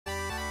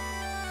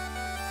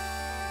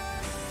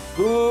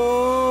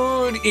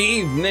Good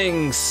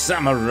evening,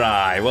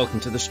 Samurai! Welcome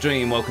to the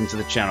stream, welcome to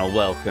the channel,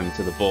 welcome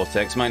to the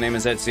Vortex. My name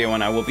is Ezio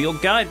and I will be your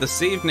guide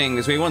this evening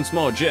as we once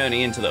more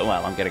journey into the...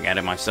 Well, I'm getting ahead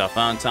of myself,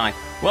 aren't I?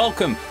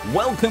 Welcome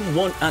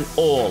one and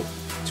all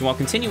to our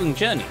continuing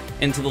journey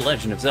into the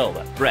Legend of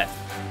Zelda, Breath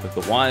of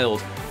the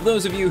Wild. For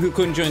those of you who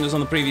couldn't join us on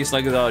the previous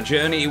leg of our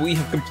journey, we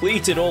have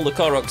completed all the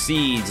Korok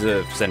seeds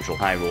of Central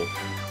Hyrule,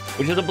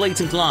 which is a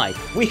blatant lie.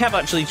 We have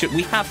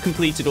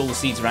completed all the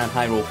seeds around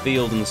Hyrule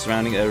Field and the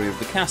surrounding area of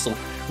the castle.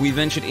 We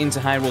ventured into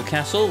Hyrule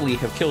Castle, we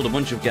have killed a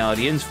bunch of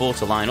Guardians,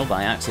 fought a Lionel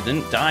by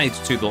accident, died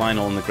to the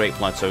Lionel in the Great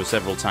Plateau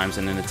several times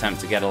in an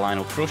attempt to get a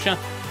Lionel Crusher,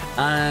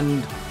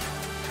 and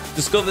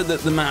discovered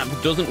that the map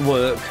doesn't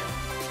work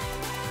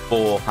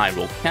for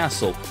Hyrule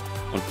Castle,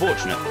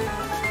 unfortunately.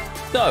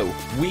 So,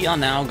 we are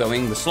now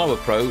going the slow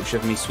approach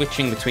of me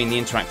switching between the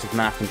interactive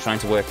map and trying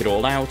to work it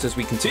all out as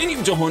we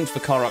continue to hunt for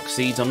Korok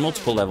seeds on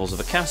multiple levels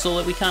of a castle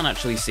that we can't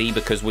actually see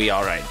because we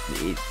are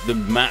the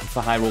map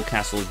for Hyrule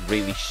Castle is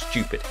really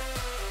stupid.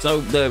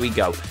 So, there we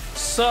go.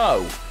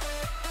 So,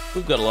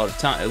 we've got a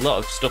lot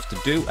of stuff to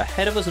do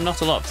ahead of us and not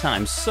a lot of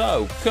time.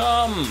 So,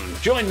 come,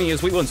 join me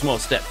as we once more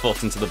step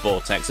foot into the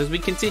Vortex as we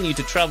continue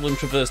to travel and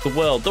traverse the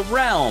world, the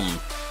realm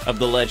of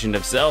the Legend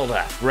of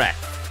Zelda,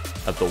 Breath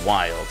of the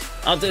Wild.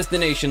 Our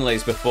destination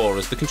lays before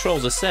us, the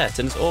controls are set,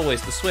 and as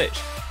always the switch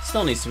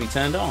still needs to be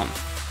turned on.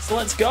 So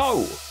let's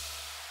go!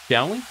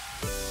 Shall we?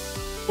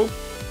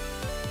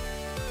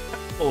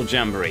 Full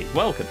Jamboree,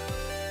 welcome.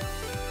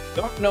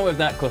 Don't know if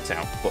that cut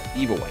out, but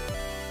either way.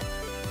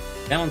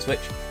 Down on switch,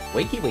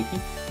 wakey wakey.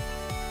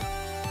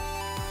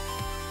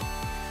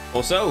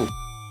 Also,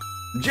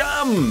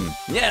 Jum!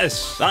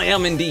 Yes, I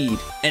am indeed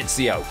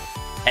Ezio.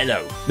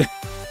 Hello.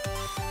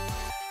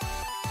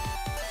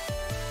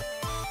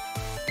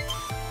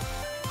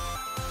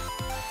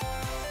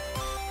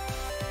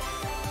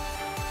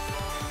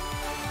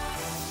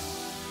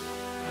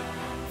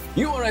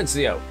 You are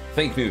Ezio.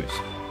 Fake news.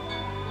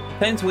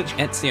 Depends which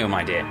Ezio,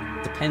 my dear.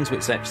 Depends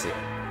which Ezio.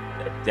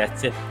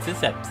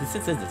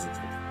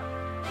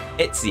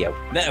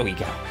 Ezio. There we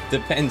go.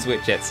 Depends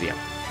which Ezio.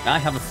 I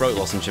have a throat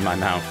lozenge in my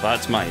mouth.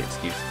 That's my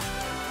excuse.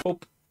 Oh.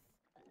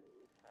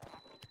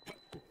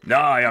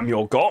 I am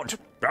your god.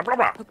 Blah blah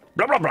blah.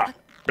 Blah blah blah.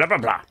 Blah blah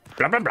blah.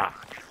 Blah blah blah.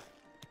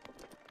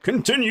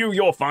 Continue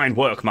your fine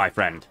work, my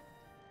friend.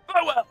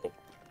 Farewell.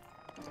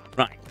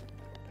 Right.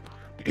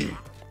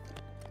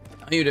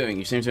 How are you doing?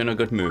 You seem to be in a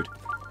good mood.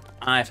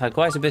 I've had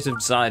quite a bit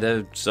of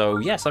cider, so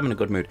yes, I'm in a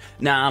good mood.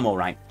 Nah, I'm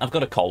alright. I've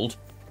got a cold,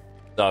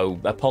 so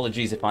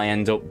apologies if I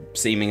end up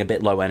seeming a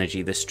bit low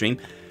energy this stream.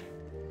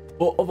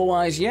 But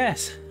otherwise,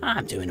 yes,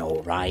 I'm doing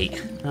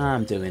alright.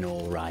 I'm doing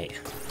alright.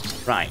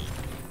 Right,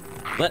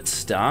 let's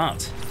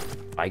start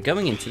by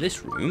going into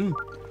this room,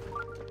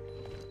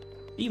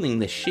 feeling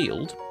this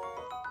shield,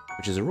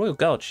 which is a Royal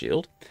Guard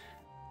shield.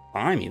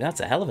 Blimey,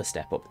 that's a hell of a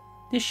step up.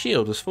 This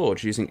shield was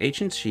forged using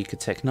ancient Sheikah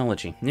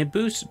technology. It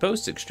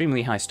boasts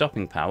extremely high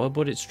stopping power,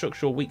 but its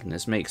structural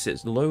weakness makes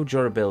its low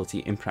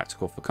durability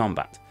impractical for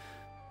combat.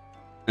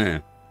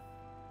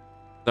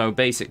 So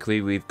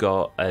basically we've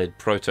got a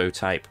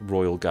prototype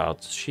Royal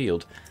Guard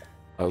shield.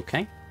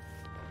 Okay.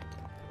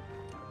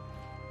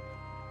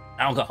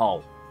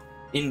 Alcohol.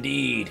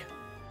 Indeed.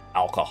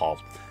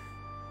 Alcohol.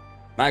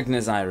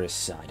 Magnus Iris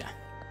cider.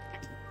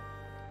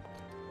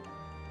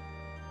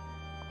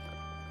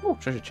 Oh,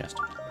 treasure chest.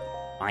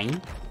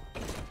 Fine.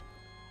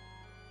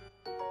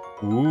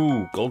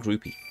 Ooh, gold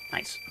rupee.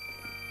 Nice.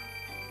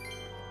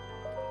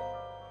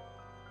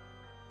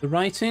 The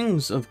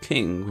writings of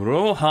King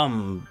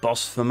Roham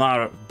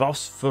Bosphoramos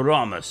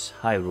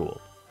Hyrule.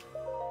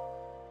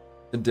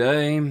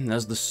 Today,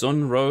 as the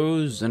sun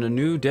rose and a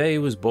new day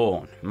was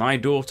born, my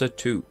daughter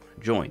too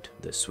joined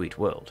this sweet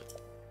world.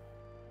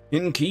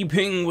 In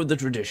keeping with the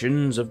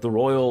traditions of the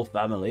royal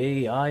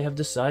family, I have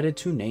decided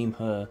to name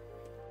her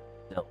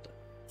Zelda.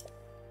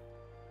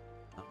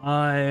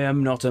 I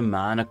am not a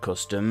man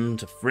accustomed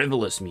to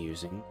frivolous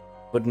musing,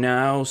 but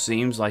now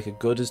seems like as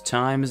good a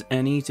time as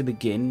any to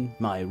begin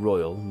my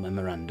royal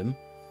memorandum.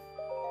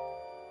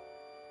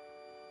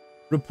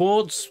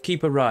 Reports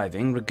keep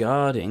arriving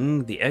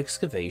regarding the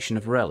excavation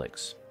of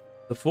relics.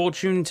 The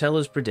fortune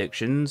teller's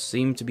predictions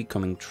seem to be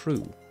coming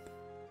true.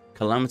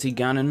 Calamity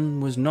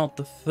Ganon was not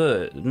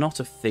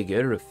a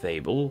figure of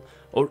fable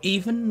or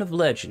even of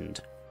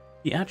legend.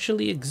 He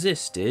actually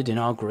existed in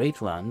our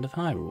great land of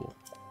Hyrule.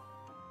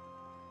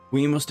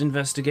 We must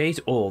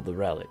investigate all the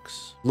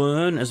relics,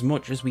 learn as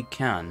much as we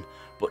can,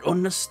 but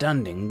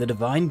understanding the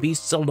divine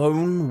beasts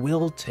alone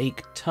will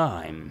take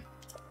time.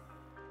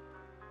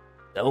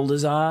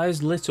 Zelda's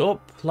eyes lit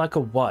up like a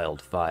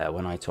wildfire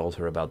when I told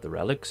her about the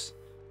relics.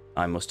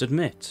 I must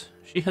admit,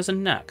 she has a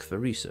knack for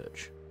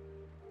research.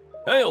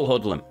 Hail,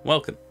 Hoodlum,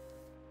 welcome.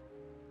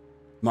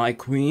 My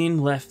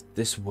queen left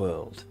this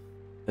world.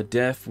 Her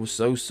death was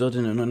so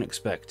sudden and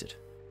unexpected.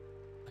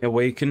 I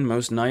awaken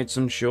most nights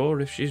unsure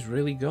if she's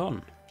really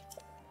gone.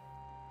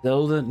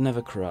 Zelda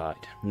never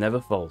cried, never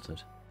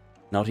faltered,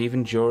 not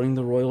even during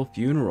the royal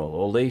funeral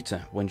or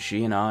later when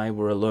she and I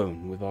were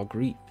alone with our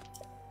grief.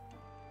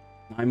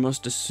 I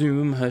must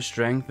assume her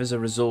strength is a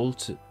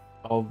result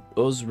of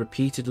us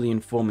repeatedly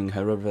informing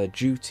her of her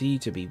duty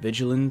to be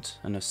vigilant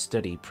and a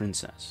steady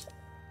princess.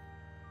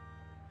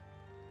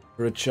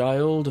 For a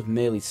child of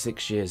merely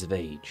 6 years of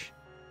age,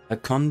 her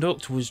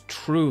conduct was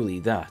truly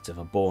that of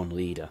a born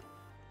leader.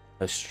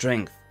 Her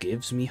strength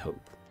gives me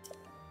hope.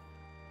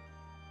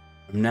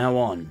 From now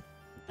on,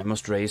 I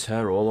must raise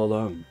her all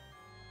alone.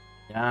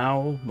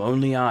 Now,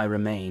 only I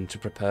remain to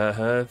prepare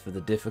her for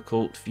the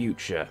difficult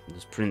future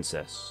as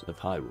Princess of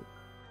Hyrule.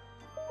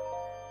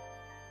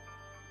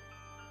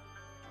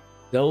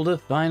 Zelda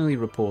finally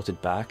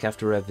reported back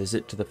after her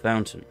visit to the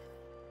fountain.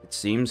 It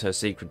seems her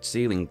sacred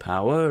sealing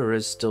power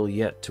is still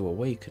yet to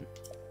awaken.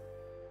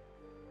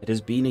 It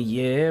has been a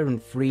year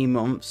and 3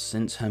 months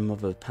since her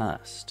mother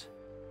passed.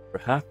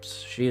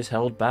 Perhaps she is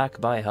held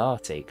back by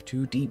heartache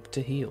too deep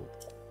to heal.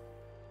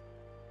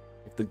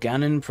 If the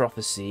Ganon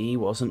prophecy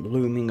wasn't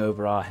looming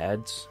over our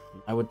heads,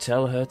 I would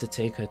tell her to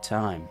take her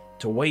time,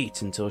 to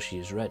wait until she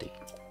is ready.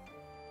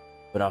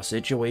 But our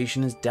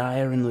situation is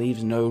dire and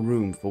leaves no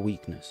room for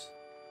weakness,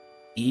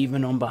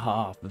 even on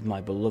behalf of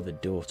my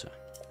beloved daughter.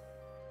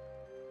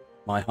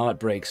 My heart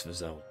breaks for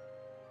Zelda,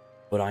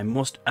 but I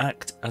must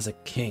act as a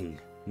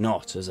king,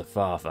 not as a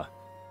father.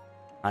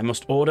 I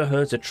must order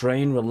her to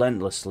train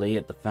relentlessly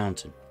at the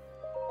fountain.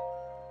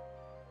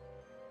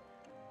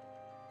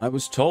 I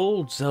was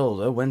told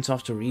Zelda went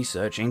off to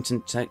research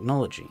ancient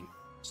technology,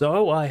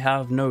 so I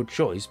have no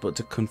choice but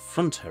to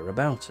confront her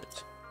about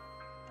it.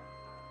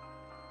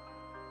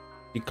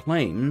 She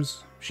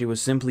claims she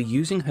was simply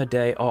using her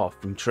day off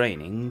from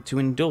training to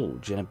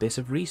indulge in a bit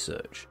of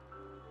research,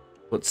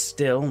 but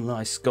still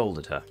I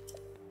scolded her.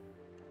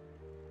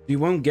 She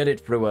won't get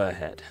it through her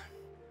head,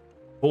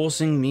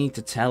 forcing me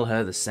to tell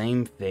her the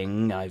same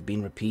thing I've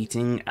been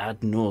repeating ad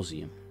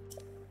nauseum.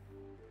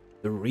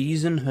 The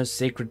reason her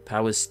sacred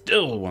powers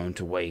still won't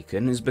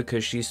awaken is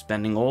because she's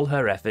spending all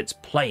her efforts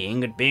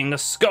playing at being a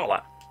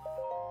scholar.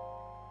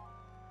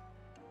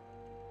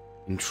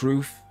 In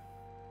truth,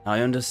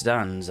 I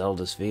understand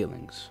Zelda's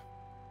feelings.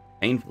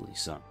 Painfully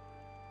so.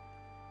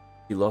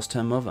 She lost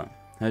her mother,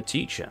 her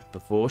teacher,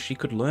 before she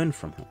could learn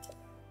from her.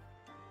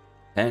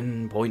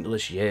 10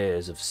 pointless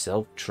years of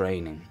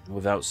self-training,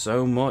 without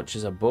so much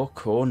as a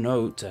book or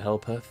note to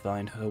help her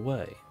find her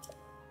way.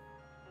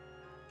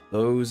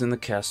 Those in the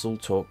castle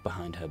talk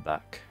behind her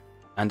back,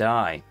 and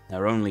I,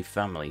 her only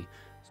family,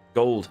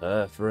 scold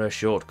her for her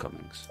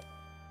shortcomings.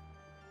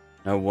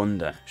 No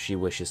wonder she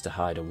wishes to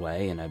hide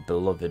away in her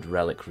beloved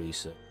relic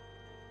research.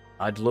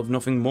 I'd love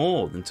nothing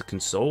more than to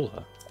console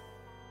her.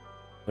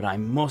 But I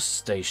must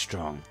stay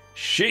strong.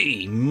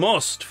 She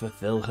must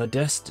fulfill her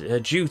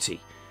duty,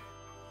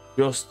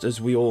 just as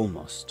we all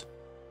must,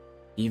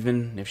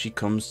 even if she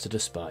comes to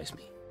despise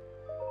me.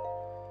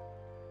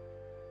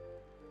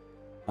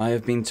 I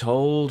have been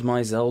told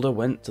my Zelda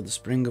went to the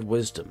Spring of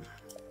Wisdom.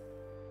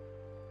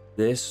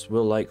 This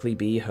will likely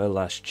be her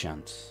last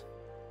chance.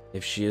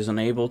 If she is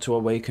unable to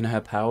awaken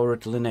her power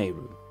at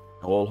Lanayru,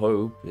 all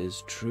hope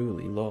is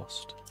truly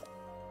lost.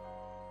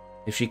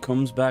 If she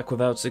comes back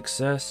without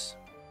success,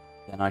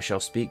 then I shall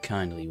speak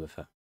kindly with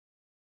her.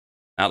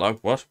 Hello,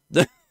 what?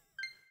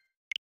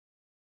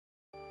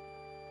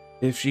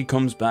 If she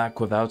comes back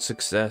without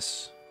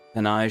success,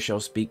 then I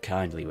shall speak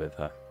kindly with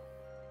her.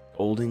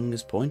 Scolding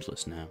is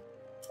pointless now.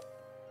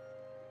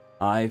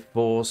 I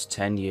forced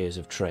 10 years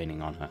of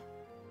training on her.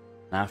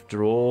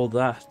 After all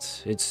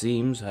that, it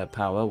seems her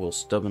power will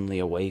stubbornly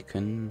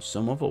awaken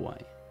some other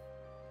way.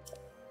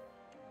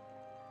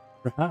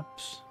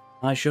 Perhaps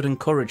I should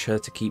encourage her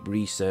to keep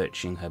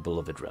researching her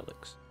beloved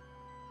relics.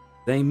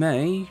 They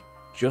may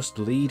just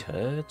lead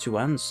her to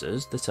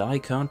answers that I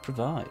can't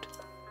provide.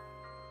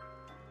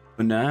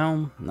 For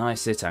now, I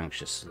sit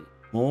anxiously,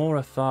 more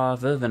a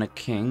father than a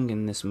king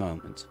in this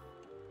moment.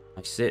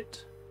 I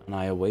sit and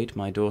I await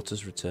my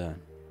daughter's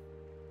return.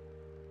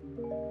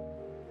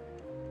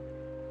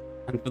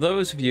 And for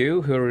those of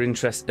you who are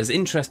as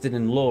interested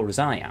in lore as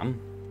I am,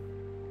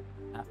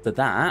 after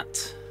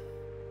that,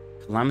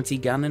 Calamity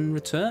Ganon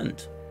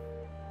returned.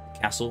 The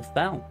castle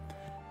fell.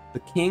 The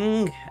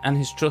king and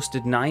his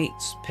trusted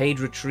knights paid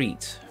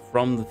retreat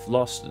from the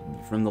loss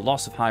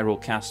of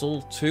Hyrule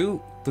Castle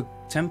to the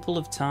Temple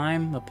of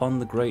Time upon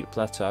the Great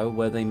Plateau,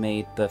 where they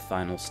made their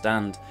final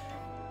stand.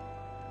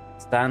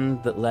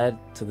 Stand that led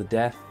to the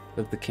death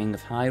of the King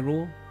of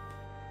Hyrule,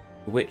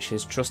 for which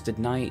his trusted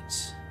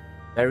knights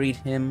buried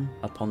him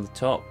upon the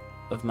top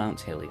of Mount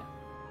Hylia.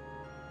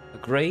 A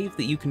grave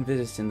that you can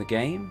visit in the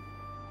game,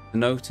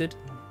 denoted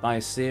by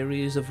a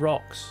series of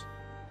rocks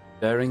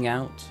bearing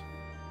out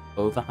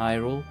over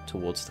Hyrule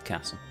towards the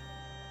castle.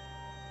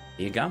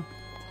 Here you go.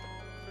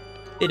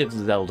 Bit of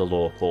Zelda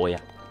lore for you.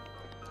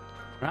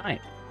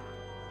 Right.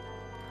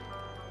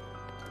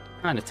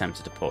 Kinda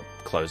tempted to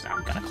close that.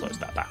 I'm gonna close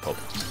that back up.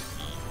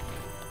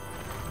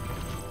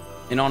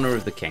 In honor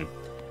of the king.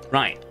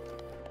 Right.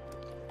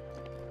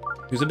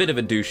 He was a bit of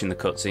a douche in the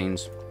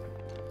cutscenes,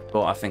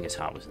 but I think his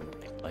heart was in the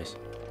right place.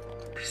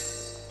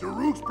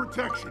 Daruk's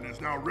protection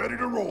is now ready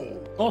to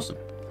roll. Awesome.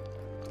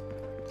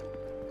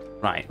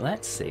 Right,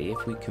 let's see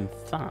if we can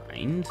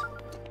find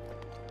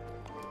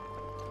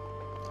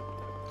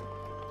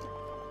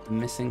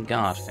Missing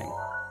guard thing.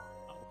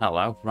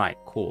 Hello. Right,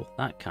 cool.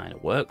 That kind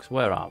of works.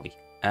 Where are we?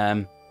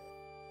 Right,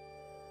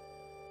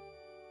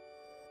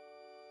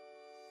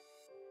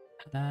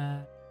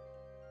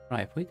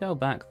 if we go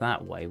back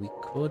that way, we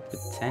could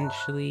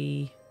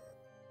potentially...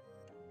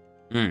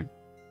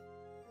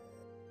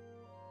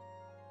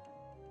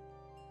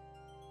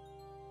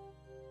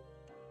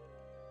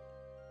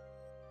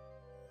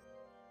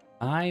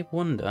 I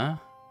wonder...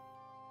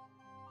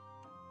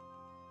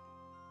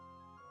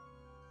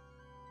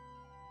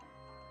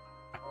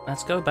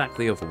 Let's go back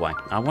the other way.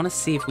 I want to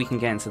see if we can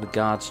get into the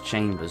guards'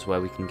 chambers where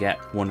we can get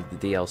one of the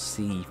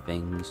DLC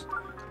things.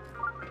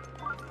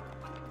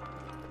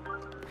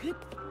 I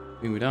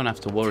mean, we don't have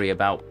to worry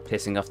about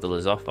pissing off the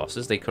Lezophos,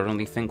 as they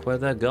currently think we're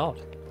their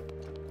god.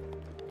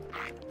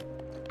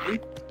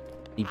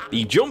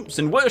 He jumps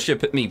and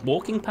worship at me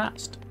walking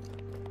past.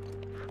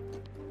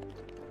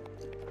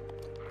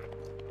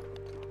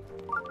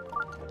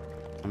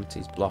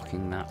 He's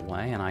blocking that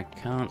way, and I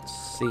can't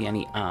see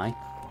any eye.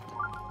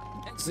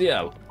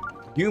 Ezio,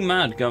 you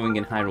mad going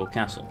in Hyrule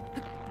Castle?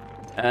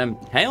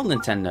 Hail,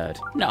 Nintendo Nerd.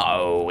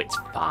 No, it's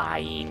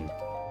fine.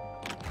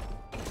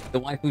 The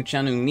waifu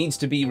channel needs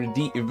to be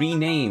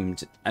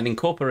renamed and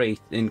incorporate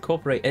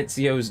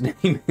Ezio's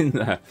name in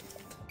there.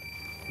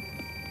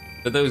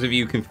 For those of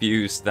you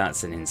confused,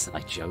 that's an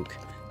inside joke.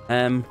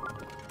 Get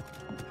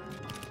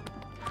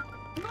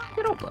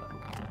up there.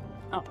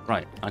 Oh,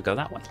 right, I'll go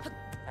that way.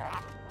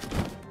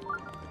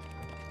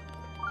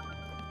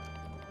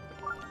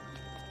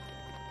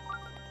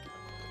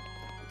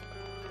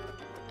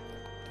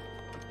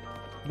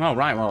 Oh,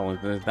 right, well,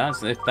 if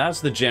that's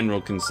the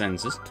general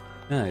consensus.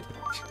 Right.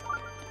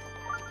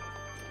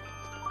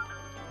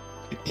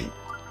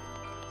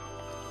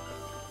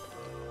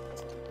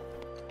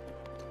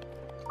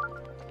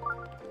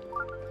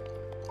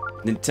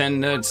 Nintendo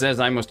Nerd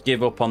says I must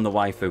give up on the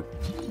waifu.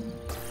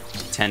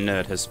 Nintendo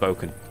Nerd has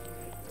spoken.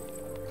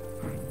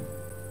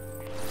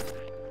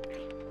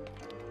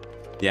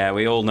 Yeah,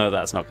 we all know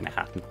that's not going to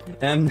happen.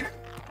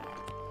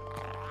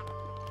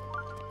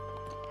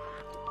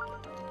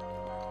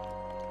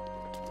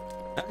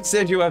 I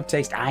said you have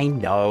taste. I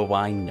know.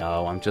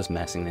 I'm just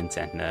messing,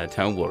 Nintendo Nerd.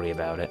 Don't worry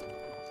about it.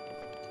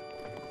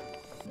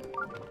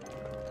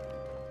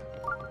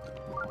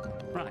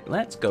 Right,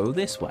 let's go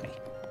this way.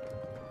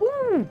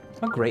 Woo!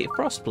 A great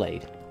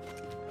Frostblade.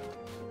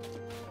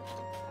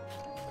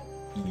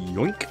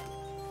 Yoink.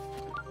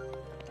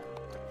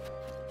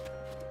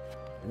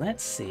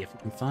 Let's see if we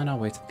can find our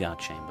way to the guard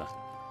chamber.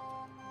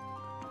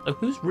 So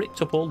who's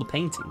ripped up all the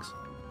paintings?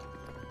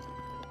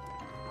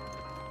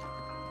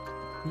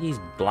 These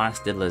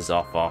blasted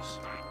Lezophos.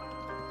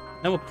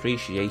 No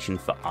appreciation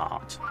for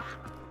art.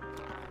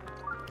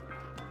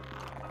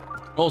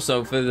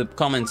 Also, for the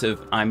comment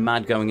of, I'm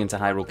mad going into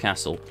Hyrule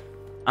Castle,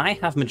 I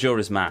have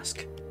Majora's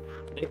Mask.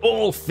 They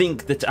all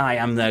think that I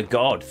am their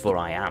god, for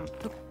I am.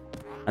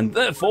 And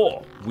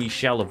therefore, we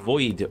shall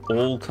avoid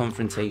all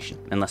confrontation,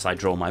 unless I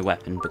draw my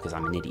weapon, because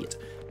I'm an idiot.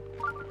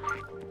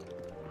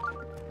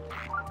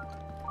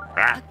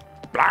 Blah,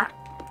 blah,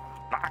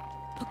 blah,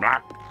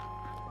 blah.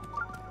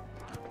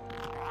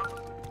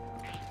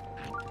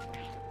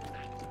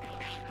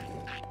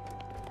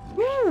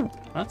 Woo!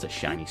 That's a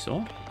shiny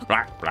sword.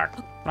 Black, black,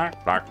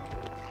 black, black.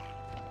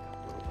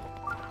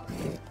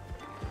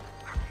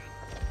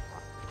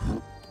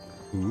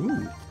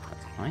 Ooh,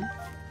 that's fine.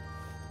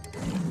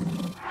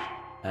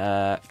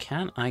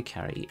 Can I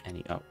carry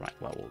any? Oh, right.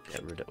 Well, we'll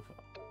get rid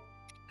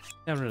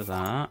of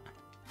that.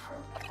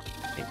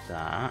 Take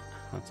that.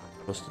 That's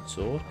a busted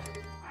sword.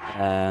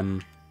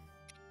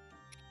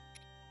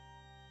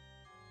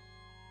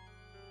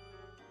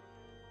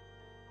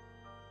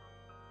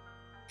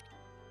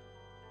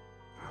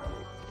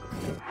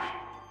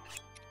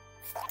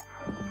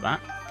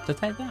 That to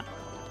take that.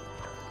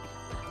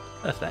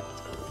 Perfect.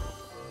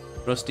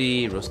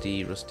 Rusty,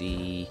 rusty,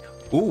 rusty.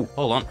 Ooh,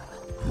 hold on.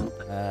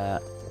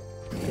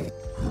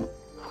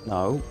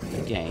 No,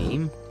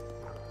 game.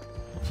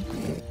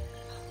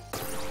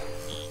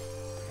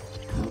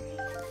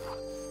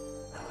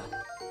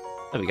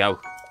 There we go.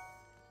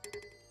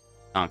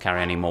 Can't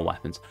carry any more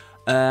weapons.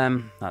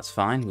 That's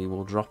fine. We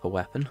will drop a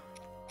weapon.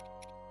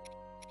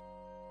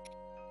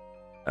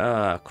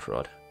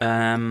 Crud.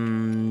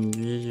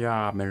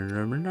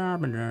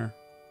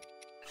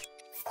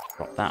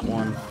 Drop that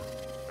one.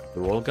 The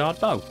Royal Guard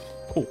bow.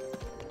 Cool.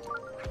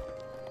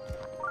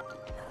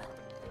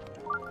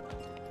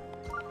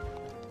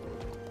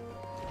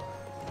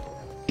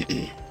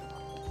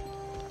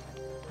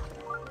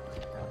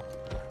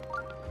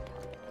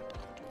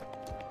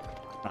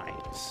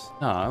 Right.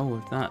 So,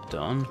 with that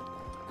done.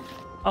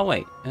 Oh,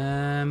 wait.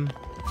 There's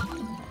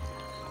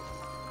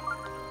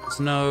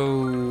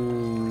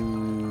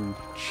no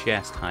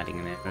chest hiding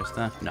in there, is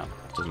there? No,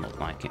 doesn't look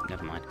like it.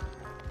 Never mind.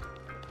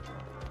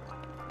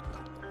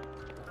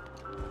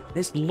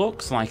 This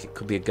looks like it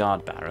could be a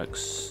guard barracks,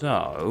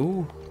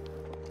 so...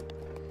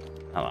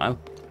 Hello.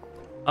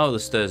 Oh, the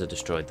stairs are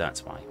destroyed,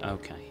 that's why.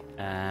 Okay.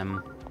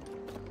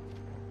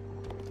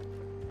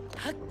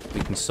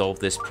 We can solve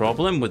this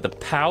problem with the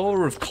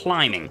power of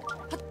climbing.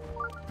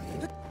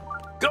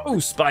 Go,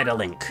 Spider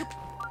Link!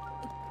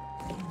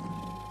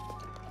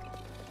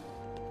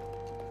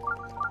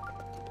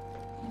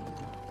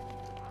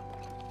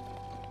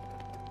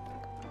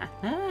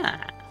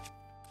 Aha!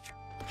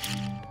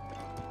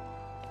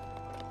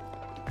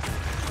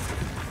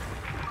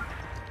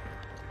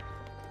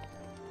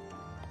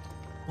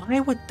 Why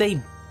would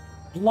they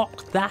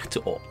block that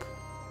up?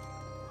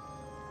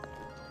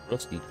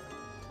 Rusty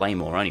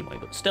Claymore anyway,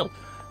 but still.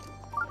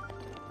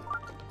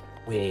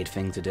 Weird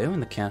thing to do in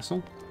the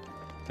castle.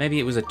 Maybe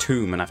it was a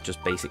tomb and I've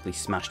just basically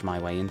smashed my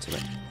way into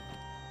it.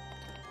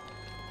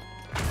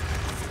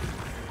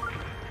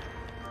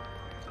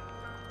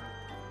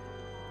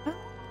 How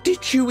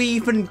did you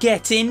even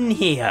get in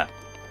here?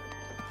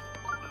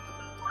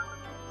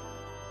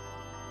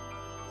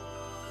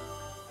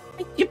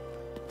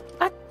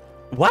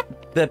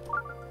 What the...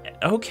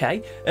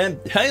 Okay.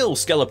 Hail,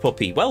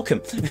 Skelepuppy.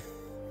 Welcome.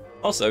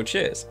 Also,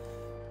 cheers.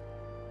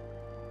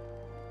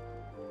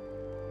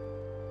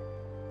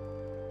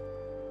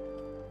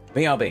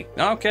 BRB.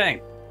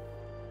 Okay.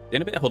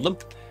 Doing a bit of hoodlum.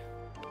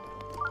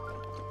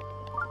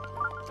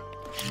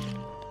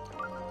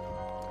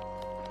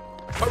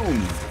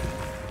 Boom.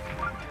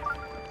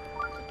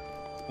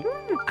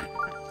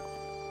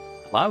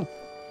 Hello.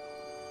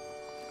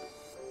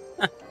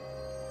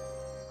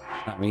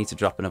 Right, we need to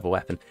drop another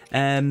weapon.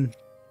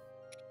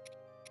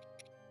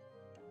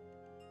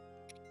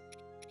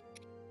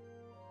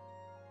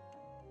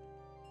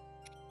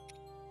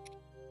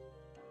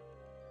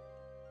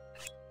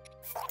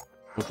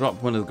 We'll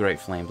drop one of the Great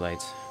Flame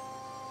Blades.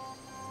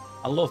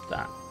 I love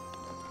that.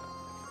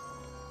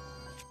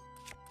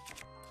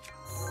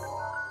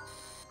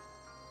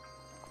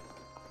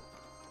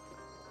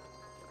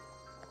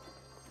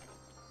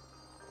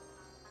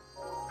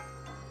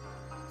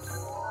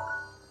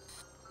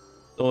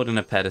 Sword and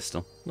a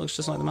pedestal. Looks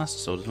just like the Master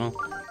Sword as well.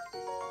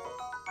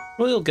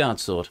 Royal Guard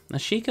Sword. A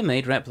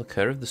Sheikah-made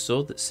replica of the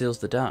sword that seals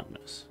the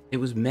darkness. It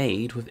was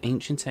made with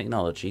ancient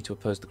technology to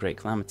oppose the Great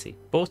Calamity,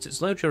 but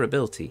its low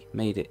durability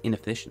made it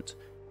inefficient.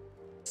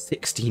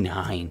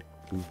 69.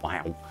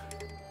 Wow.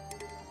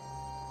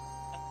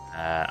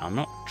 I'm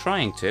not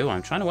trying to.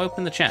 I'm trying to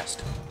open the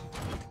chest.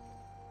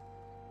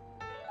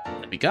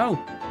 There we go.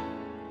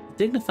 The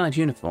dignified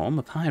uniform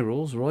of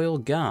Hyrule's Royal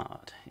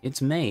Guard.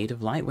 It's made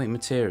of lightweight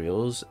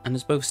materials and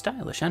is both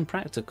stylish and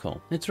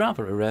practical. It's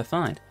rather a rare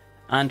find.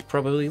 And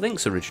probably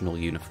Link's original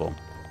uniform.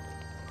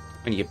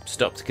 When you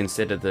stop to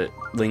consider that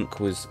Link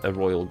was a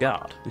Royal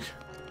Guard.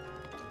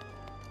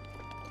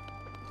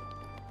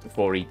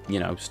 Before he, you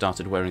know,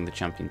 started wearing the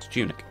champion's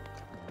tunic.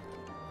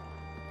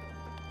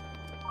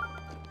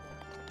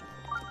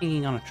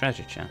 Hanging on a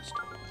treasure chest.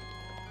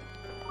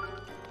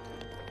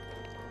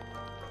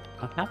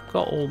 I have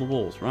got all the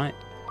walls, right?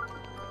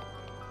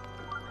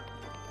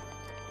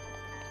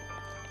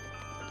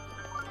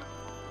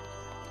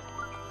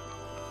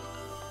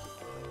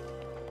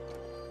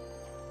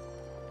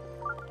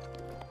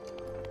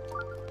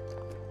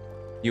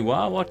 You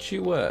are what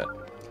you were,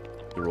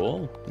 after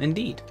all,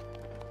 indeed.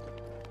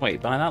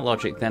 Wait, by that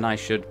logic, then I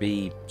should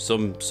be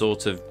some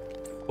sort of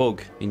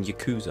bug in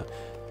Yakuza.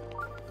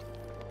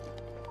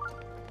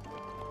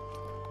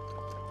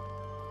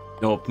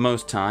 Or,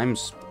 most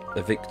times,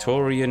 a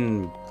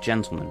Victorian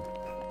gentleman.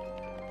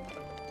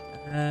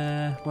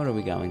 Where are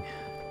we going?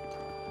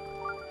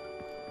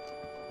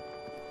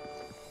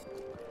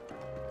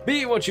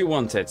 Be what you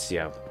want,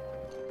 Ezio.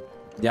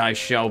 I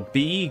shall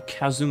be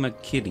Kazuma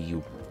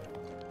Kiryu.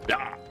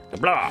 Blah,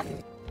 blah.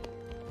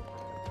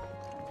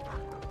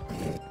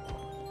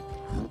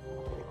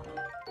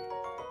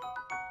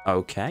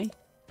 Okay.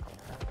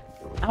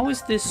 How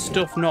is this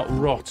stuff not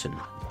rotten?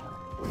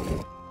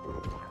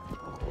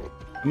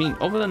 I mean,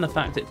 other than the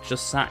fact it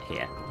just sat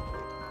here,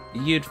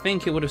 you'd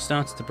think it would have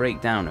started to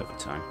break down over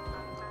time.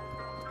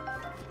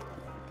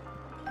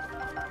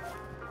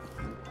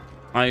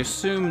 I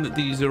assume that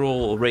these are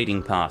all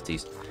raiding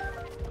parties.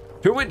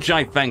 To which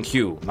I thank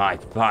you, my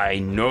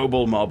fine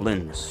noble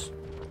moblins.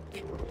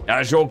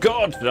 As your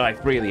god, I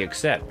freely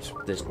accept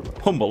this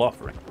humble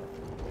offering.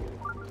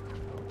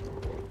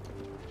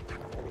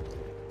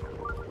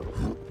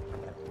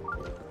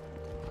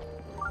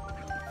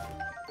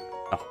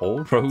 A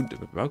whole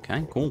road?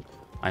 Okay, cool.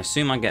 I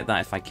assume I get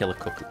that if I kill a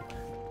cookie.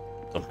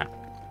 Somehow.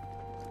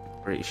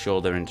 Pretty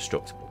sure they're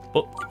indestructible.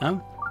 But, you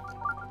know.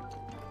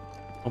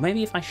 Or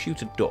maybe if I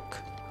shoot a duck.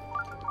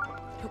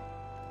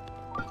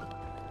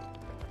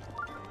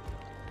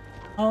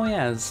 Oh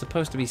yeah, there's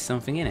supposed to be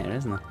something in it,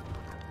 isn't there?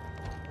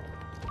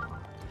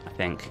 I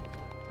think.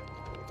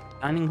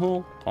 Dining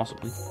hall?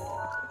 Possibly.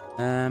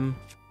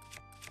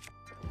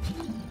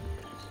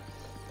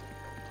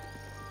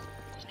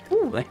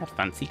 Ooh, they had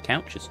fancy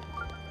couches.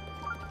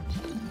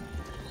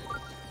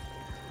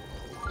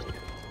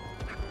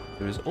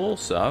 There is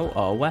also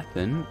a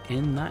weapon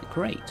in that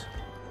crate.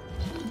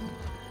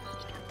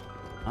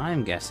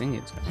 I'm guessing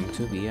it's going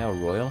to be a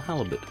royal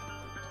halibut.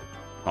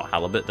 Not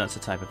halibut, that's a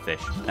type of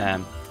fish.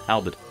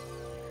 Halberd.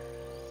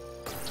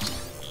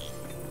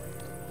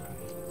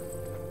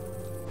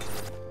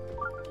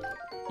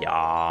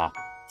 Yeah.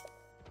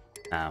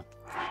 Now.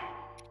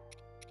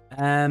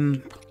 Yep.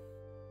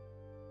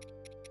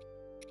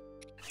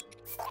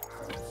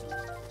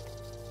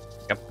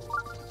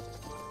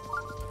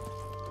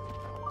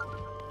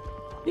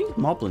 These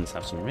moblins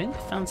have some really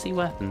fancy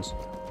weapons.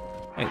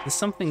 Wait, there's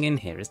something in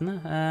here,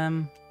 isn't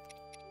there?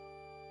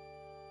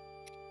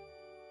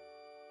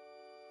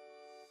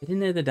 Hidden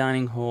near the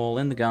dining hall,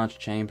 in the guard's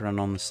chamber, and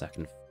on the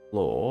second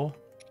floor.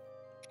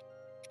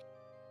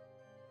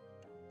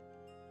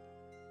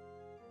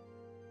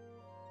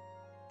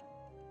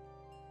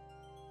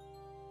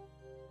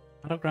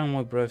 Battleground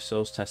where brave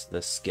souls test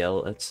their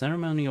skill, at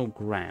ceremonial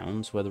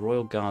grounds where the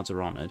royal guards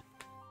are honoured,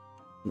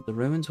 at the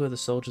ruins where the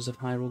soldiers of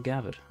Hyrule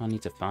gathered. I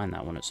need to find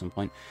that one at some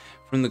point.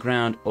 From the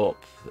ground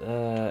up.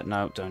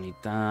 No, don't need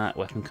that.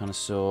 Weapon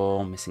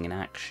connoisseur, missing in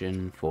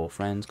action, 4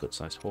 friends, good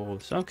sized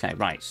horse. Okay,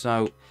 right,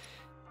 so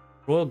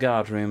royal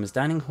guard rooms,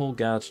 dining hall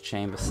guard's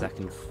chamber,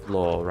 second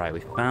floor. Right,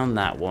 we found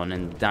that one,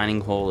 and the dining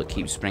hall that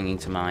keeps springing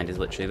to mind is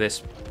literally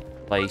this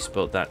place,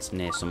 but that's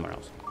near somewhere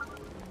else.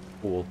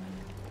 Cool.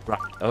 Right,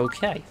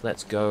 okay,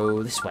 let's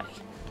go this way.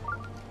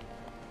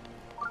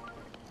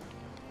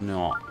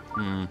 No.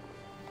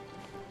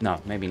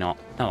 No, maybe not.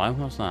 Hello,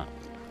 what's that?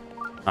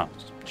 Oh,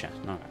 it's a chest,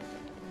 alright.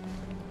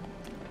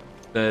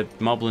 The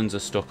moblins are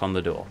stuck on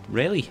the door.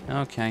 Really?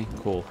 Okay,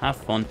 cool. Have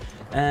fun.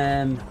 What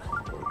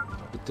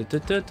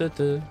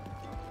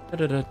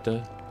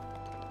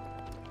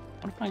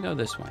if I go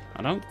this way?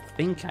 I don't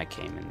think I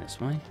came in this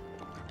way.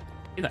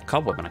 I see that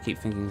cobweb and I keep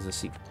thinking there's a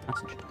secret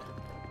passage.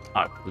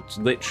 Oh, it's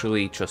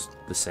literally just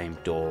the same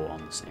door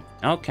on the same...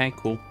 Okay,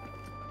 cool.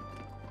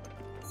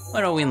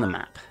 Where are we in the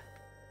map?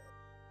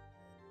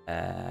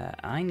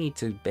 I need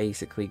to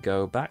basically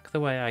go back the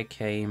way I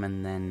came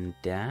and then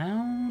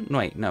down...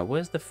 Wait, no,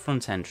 where's the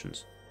front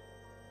entrance?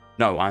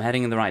 No, I'm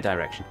heading in the right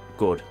direction.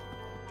 Good.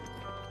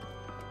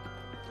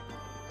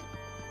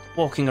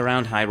 Walking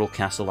around Hyrule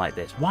Castle like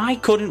this. Why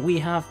couldn't we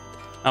have...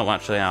 Oh,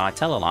 actually, no, I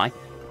tell a lie.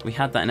 We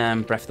had that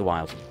in Breath of the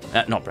Wild.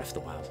 Not Breath of the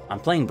Wild. I'm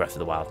playing Breath of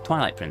the Wild.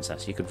 Twilight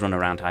Princess. You could run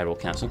around Hyrule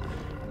Castle.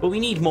 But we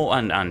need more...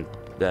 well,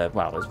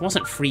 it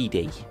wasn't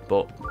 3D,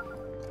 but...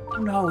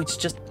 No, it's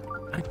just...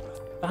 I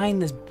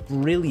find this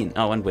brilliant...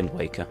 Oh, and Wind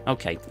Waker.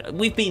 Okay,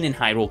 we've been in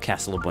Hyrule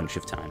Castle a bunch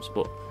of times,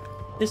 but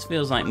this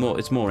feels like more...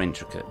 It's more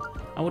intricate.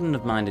 I wouldn't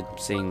have minded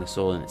seeing this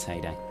all in its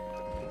heyday.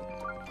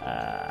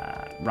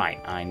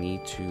 Right, I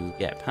need to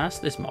get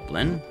past this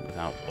moblin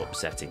without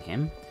upsetting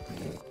him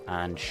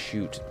and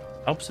shoot...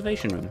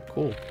 Observation room,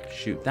 cool.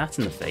 Shoot that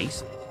in the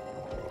face.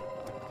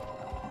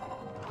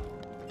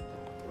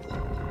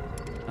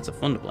 That's a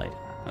Thunderblade.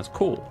 That's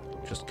cool.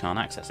 Just can't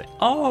access it.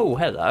 Oh,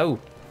 hello!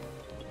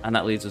 And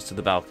that leads us to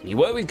the balcony,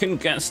 where we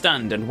can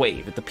stand and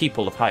wave at the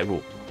people of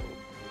Hyrule.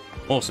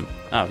 Awesome.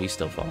 Oh, he's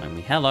still following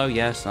me. Hello,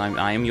 yes,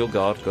 I am your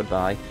god.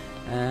 Goodbye.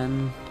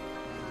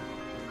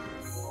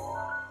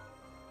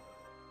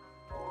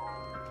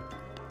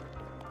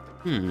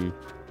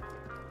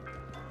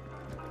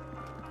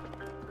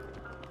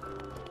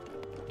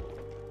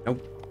 Nope.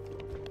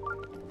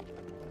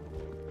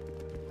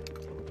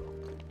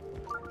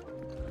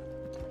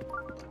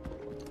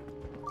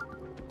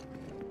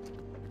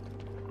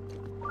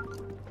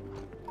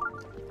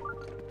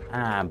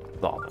 Ah,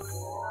 bother.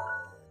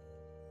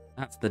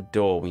 That's the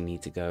door we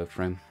need to go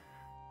through.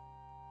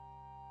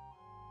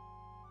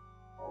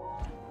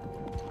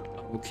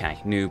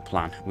 Okay, new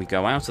plan. We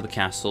go out of the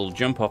castle,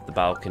 jump off the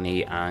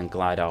balcony, and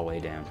glide our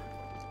way down.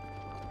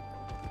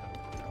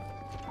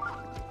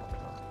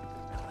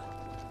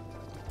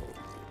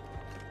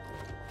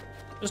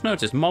 Just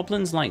notice,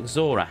 moblins like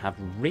Zora have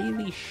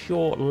really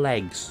short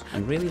legs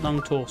and really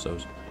long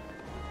torsos.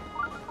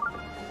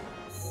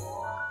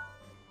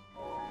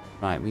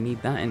 Right, we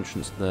need that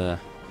entrance there.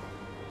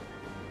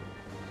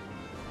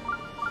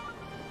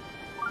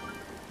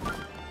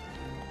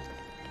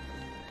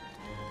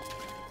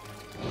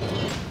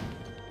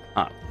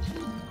 Oh.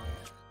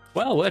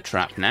 Well, we're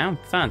trapped now.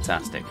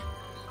 Fantastic.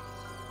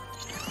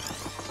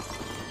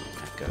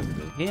 Go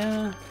through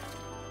here.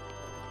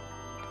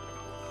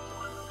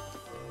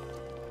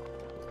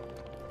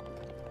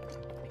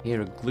 I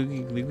hear a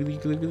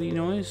gloogly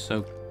noise,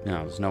 so...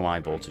 No, there's no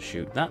eyeball to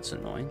shoot. That's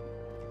annoying.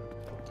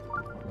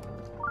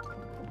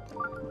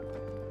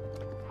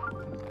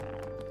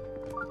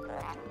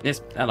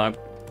 Yes, hello.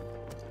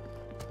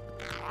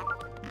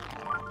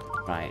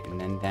 Right, and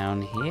then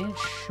down here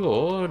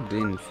should,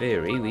 in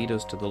theory, lead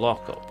us to the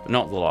lockup.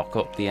 Not the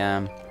lockup,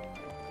 the,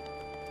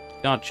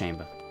 guard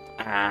chamber.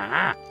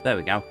 Ah, there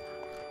we go.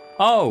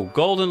 Oh,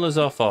 golden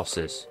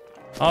Lazophoses.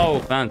 Oh,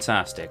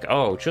 fantastic.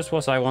 Oh, just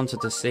what I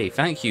wanted to see.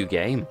 Thank you,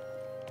 game.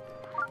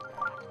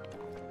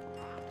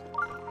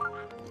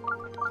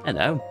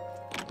 Hello.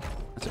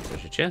 That's a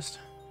treasure chest.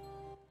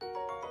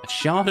 A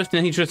shard of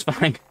nature's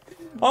fang.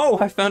 Oh,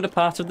 I found a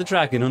part of the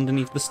dragon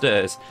underneath the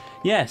stairs.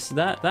 Yes,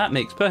 that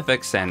makes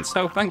perfect sense.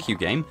 Oh, thank you,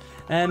 game.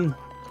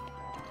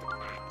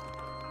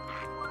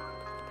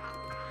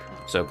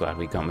 So glad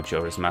we got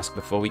Majora's Mask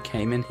before we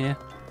came in here.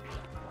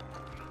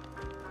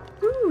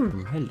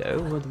 Ooh, hello,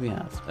 what do we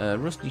have? A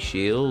rusty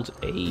shield,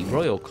 a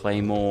royal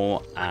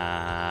claymore,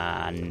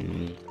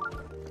 and...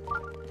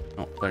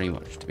 not very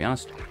much, to be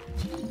honest.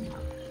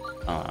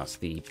 Oh, that's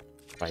the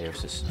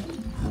biosis.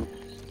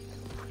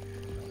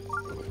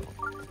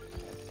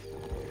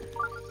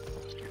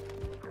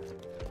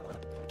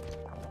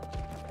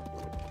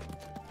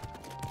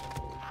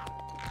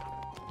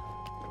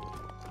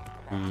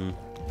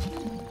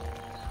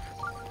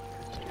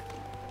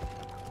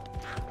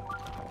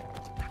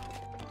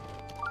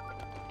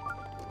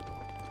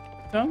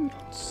 Don't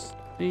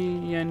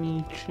see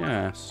any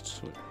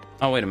chests.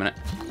 Oh, wait a minute.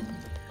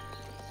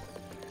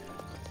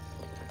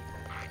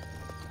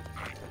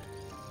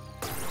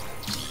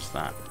 What's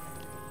that?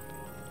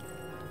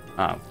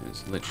 Oh,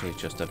 it's literally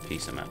just a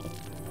piece of metal.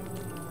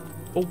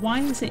 But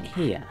why is it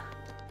here?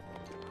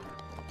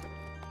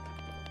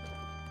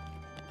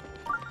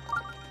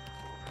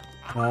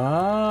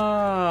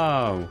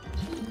 Oh.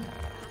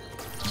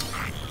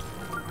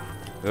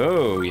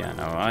 Oh, yeah,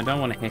 no, I don't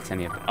want to hit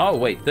any of it. Oh,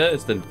 wait,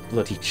 there's the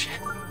bloody chest.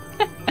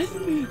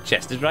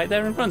 Chest is right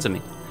there in front of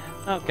me.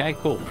 Okay,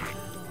 cool.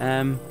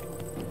 There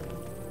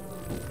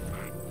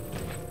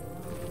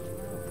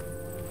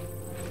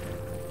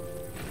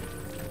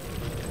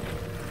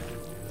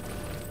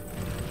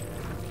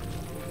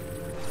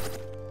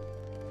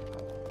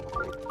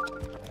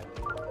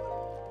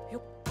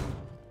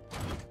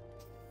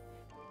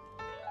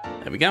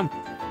we go.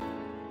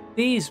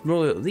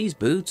 These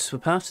boots were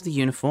part of the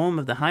uniform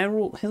of the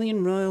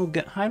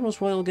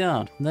Hyrule's Royal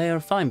Guard. They are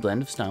a fine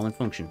blend of style and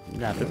function.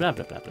 Blah, blah, blah,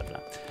 blah, blah, blah, blah.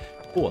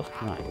 Cool.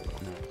 Right.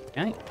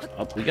 Okay.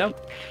 Up we go.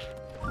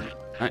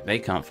 Right, they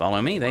can't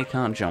follow me. They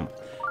can't jump.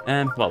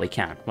 Well, they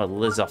can. Well,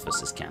 Liz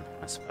officers can,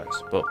 I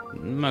suppose. But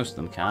most of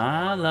them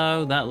can't.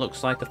 Hello, that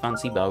looks like a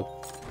fancy bow.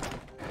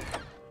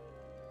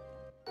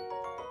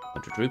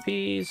 100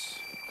 rupees.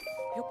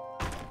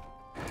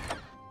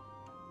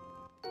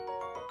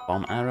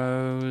 Bomb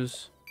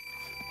arrows.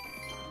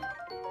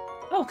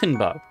 Falcon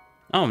bow.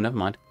 Oh, never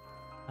mind.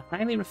 A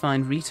highly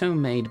refined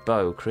Rito-made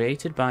bow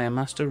created by a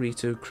master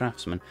Rito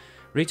craftsman.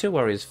 Rito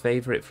warriors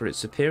favour it for its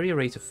superior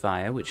rate of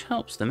fire, which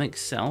helps them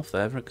excel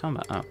further at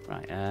combat. Oh,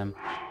 right.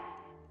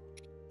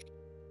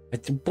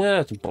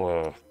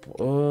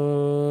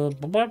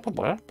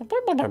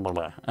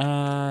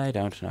 I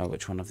don't know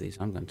which one of these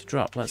I'm going to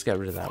drop. Let's get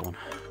rid of that one.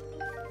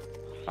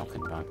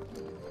 Falcon bow.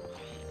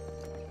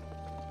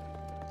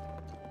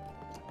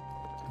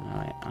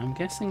 Alright, I'm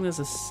guessing there's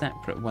a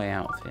separate way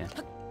out of here.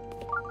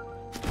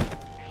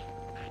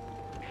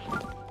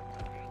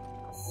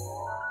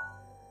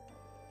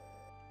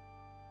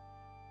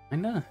 I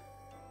know.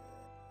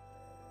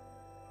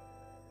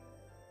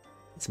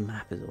 This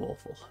map is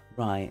awful.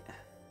 Right.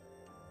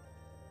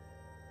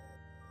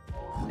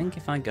 I think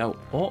if I go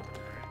up,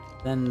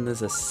 then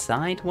there's a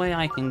side way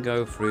I can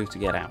go through to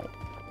get out.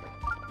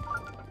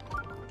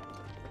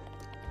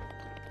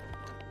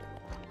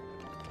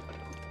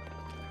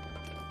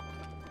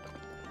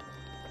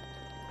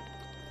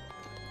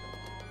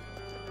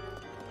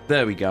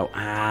 There we go,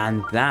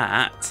 and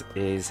that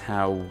is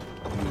how...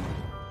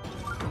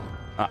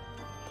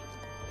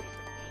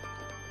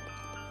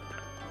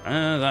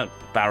 that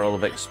barrel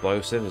of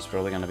explosive is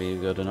probably going to be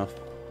good enough.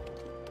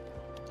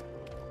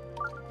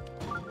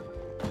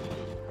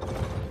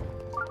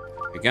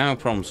 There we go,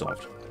 problem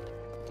solved.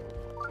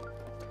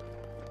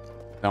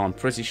 Now I'm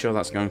pretty sure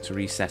that's going to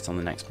reset on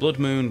the next blood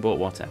moon, but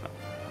whatever.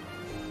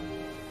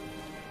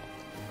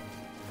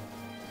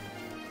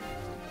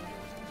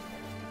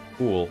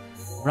 Cool.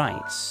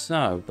 Right,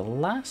 so the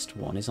last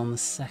one is on the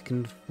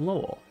second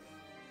floor.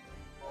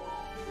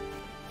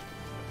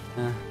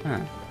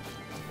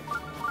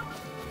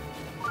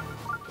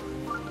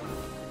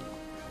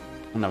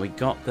 No, we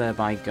got there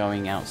by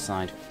going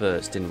outside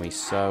first, didn't we?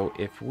 So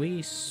if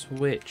we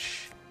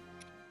switch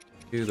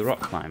to the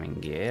rock climbing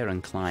gear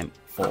and climb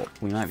up,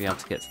 we might be able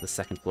to get to the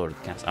second floor of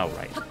the castle. Oh,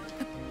 right.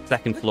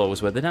 Second floor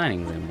was where the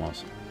dining room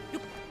was.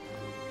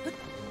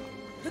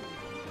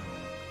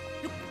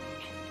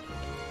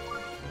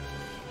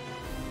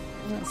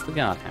 That's the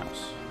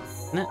guardhouse,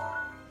 isn't it?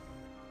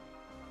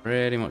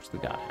 Pretty much the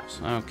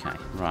guardhouse. Okay,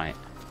 right.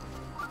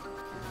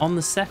 On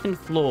the second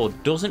floor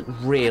doesn't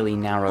really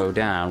narrow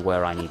down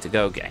where I need to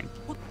go, game.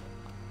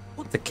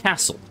 The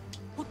castle.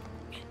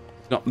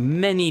 It's got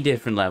many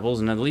different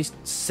levels and at least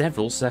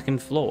several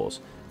second floors.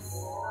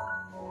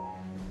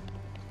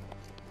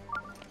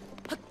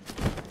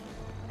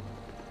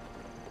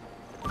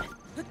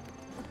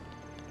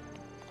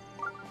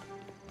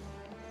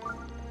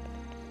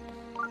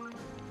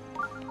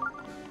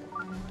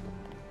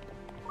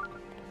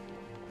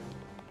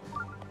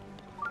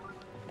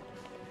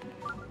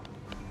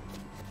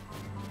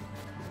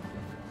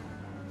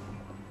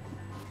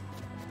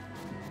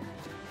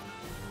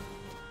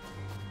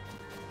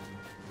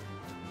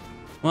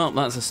 Well,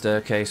 that's a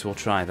staircase. We'll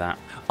try that.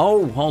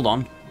 Oh, hold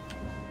on.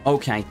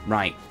 Okay,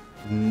 right.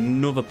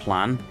 Another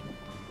plan.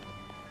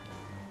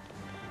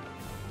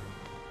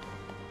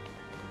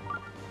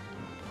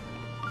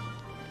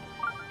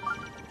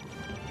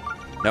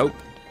 Nope.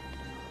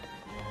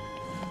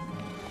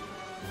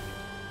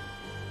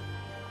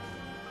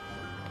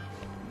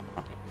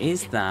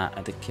 Is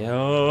that a...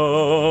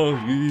 Oh,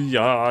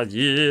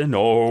 yeah,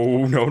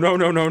 no. No, no,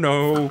 no, no,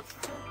 no.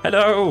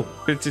 Hello!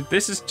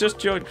 This is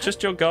just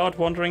your guard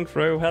wandering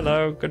through.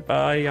 Hello,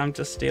 goodbye. I'm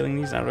just stealing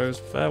these arrows.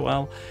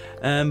 Farewell.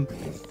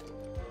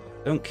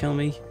 Don't kill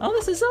me. Oh,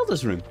 this is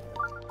Zelda's room.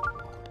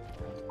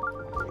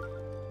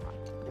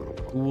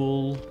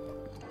 Cool.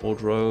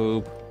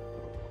 Wardrobe.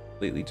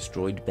 Completely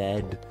destroyed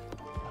bed.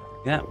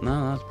 Yeah,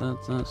 no,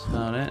 that's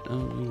about it.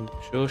 I'm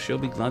sure she'll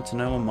be glad to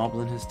know a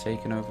moblin has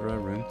taken over her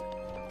room.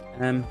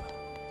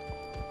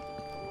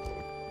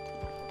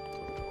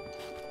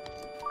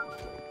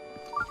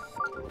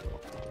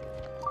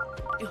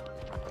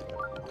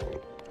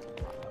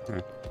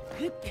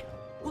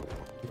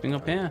 Anything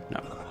up here?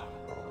 No.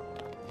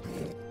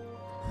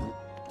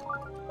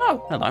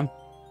 Oh, hello.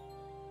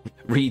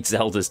 Read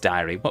Zelda's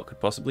diary. What could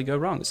possibly go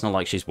wrong? It's not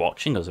like she's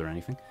watching us or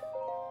anything.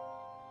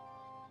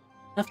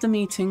 After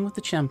meeting with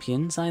the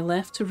champions, I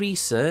left to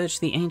research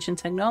the ancient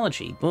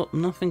technology, but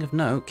nothing of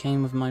note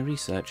came of my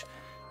research.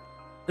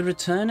 The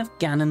return of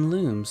Ganon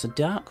looms, a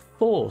dark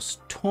force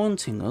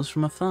taunting us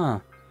from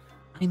afar.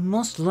 I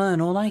must learn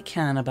all I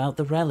can about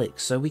the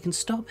relics so we can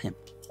stop him.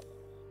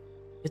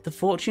 If the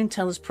fortune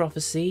teller's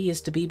prophecy is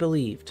to be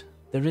believed,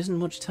 there isn't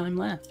much time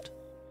left.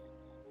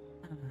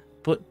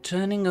 But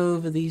turning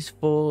over these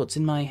thoughts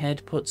in my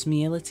head puts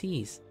me ill at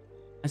ease.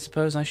 I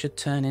suppose I should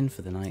turn in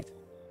for the night.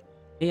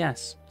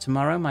 Yes,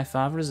 tomorrow my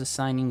father is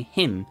assigning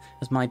him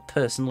as my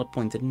personal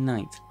appointed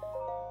knight.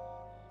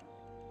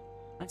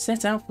 I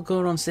set out for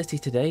Goron City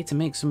today to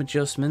make some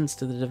adjustments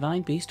to the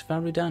divine beast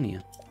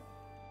Varudania.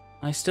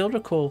 I still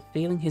recall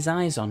feeling his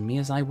eyes on me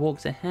as I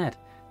walked ahead.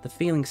 The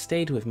feeling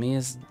stayed with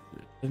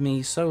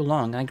me so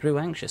long I grew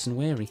anxious and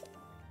weary.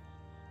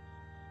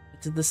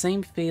 It is the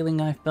same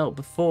feeling I felt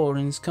before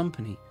in his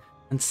company,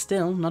 and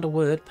still not a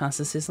word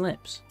passes his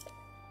lips.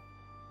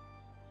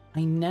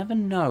 I never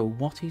know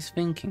what he's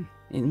thinking.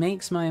 It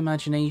makes my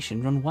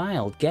imagination run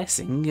wild,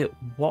 guessing at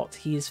what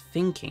he is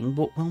thinking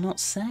but will not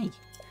say.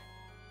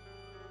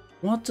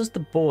 What does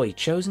the boy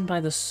chosen by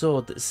the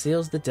sword that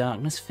seals the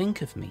darkness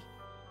think of me?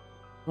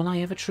 Will I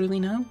ever truly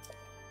know?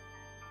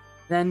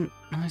 Then,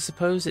 I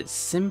suppose it's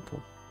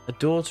simple. A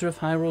daughter of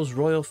Hyrule's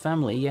royal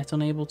family, yet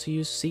unable to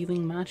use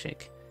sealing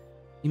magic.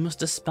 He must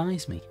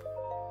despise me.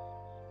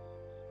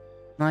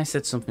 I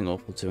said something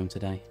awful to him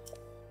today.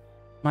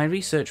 My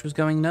research was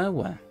going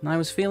nowhere. I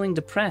was feeling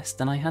depressed,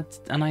 and I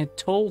had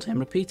told him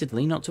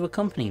repeatedly not to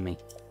accompany me.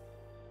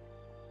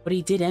 But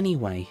he did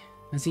anyway,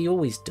 as he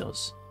always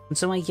does, and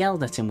so I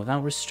yelled at him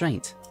without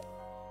restraint.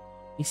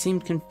 He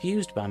seemed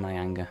confused by my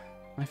anger.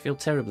 I feel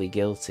terribly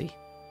guilty,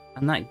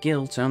 and that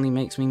guilt only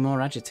makes me more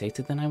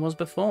agitated than I was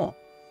before.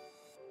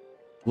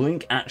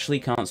 Link actually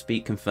can't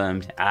speak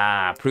confirmed.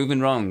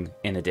 Proven wrong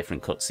in a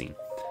different cutscene.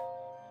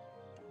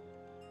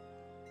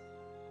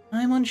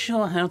 I'm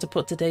unsure how to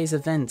put today's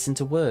events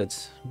into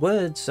words.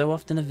 Words so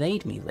often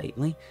evade me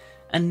lately,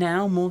 and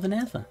now more than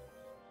ever.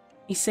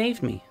 He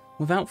saved me,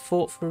 without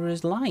thought for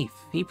his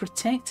life. He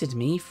protected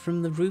me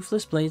from the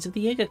ruthless blades of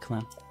the Iga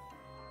clan.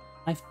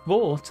 I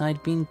thought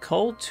I'd been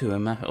cold to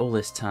him all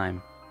this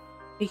time,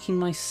 taking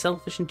my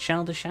selfish and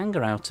childish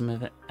anger out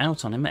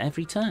on him at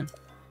every turn.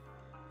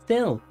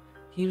 Still,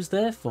 he was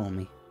there for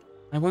me.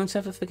 I won't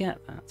ever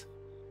forget that.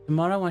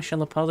 Tomorrow I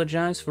shall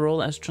apologise for all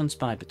that has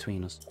transpired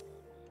between us.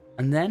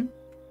 And then,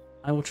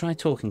 I will try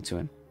talking to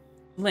him.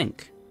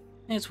 Link.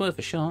 It's worth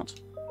a shot.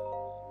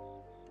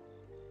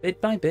 Bit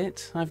by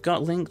bit, I've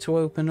got Link to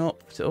open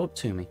up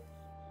to me.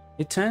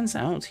 It turns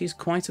out he's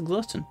quite a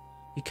glutton.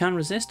 He can't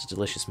resist a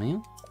delicious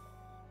meal.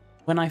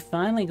 When I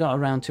finally got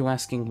around to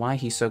asking why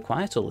he's so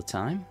quiet all the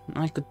time,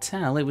 I could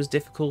tell it was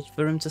difficult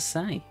for him to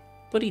say,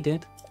 but he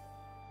did.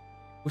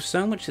 With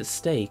so much at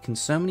stake and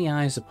so many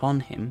eyes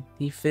upon him,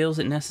 he feels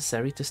it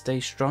necessary to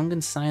stay strong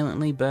and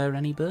silently bear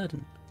any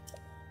burden.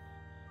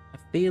 A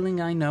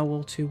feeling I know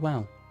all too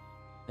well.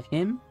 For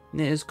him,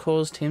 it has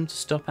caused him to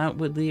stop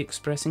outwardly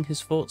expressing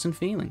his thoughts and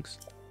feelings.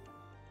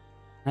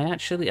 I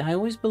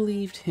always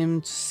believed him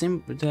to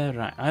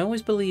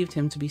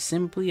be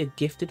simply a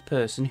gifted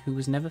person who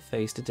has never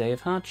faced a day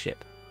of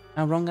hardship.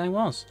 How wrong I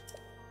was.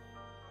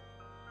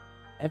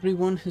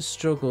 Everyone has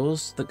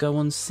struggles that go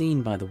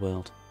unseen by the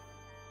world.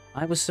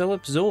 I was so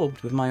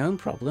absorbed with my own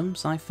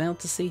problems, I failed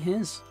to see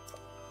his.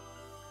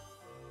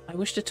 I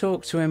wish to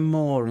talk to him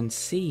more and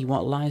see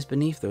what lies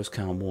beneath those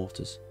calm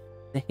waters,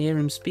 to hear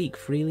him speak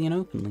freely and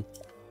openly.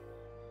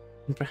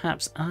 And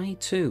perhaps I,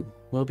 too,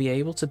 will be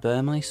able to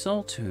bare my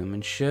soul to him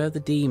and share the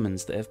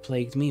demons that have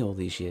plagued me all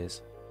these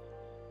years.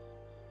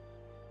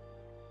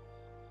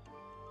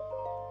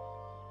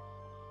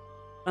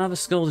 Father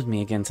scolded me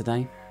again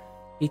today.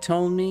 He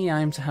told me I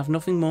am to have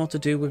nothing more to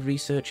do with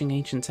researching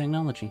ancient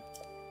technology.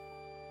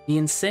 He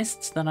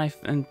insists that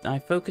I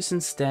focus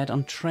instead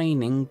on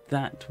training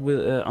that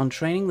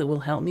will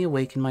help me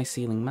awaken my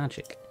sealing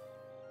magic.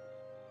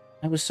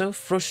 I was so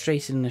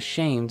frustrated and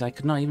ashamed I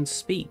could not even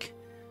speak.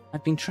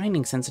 I've been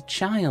training since a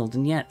child,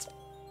 and yet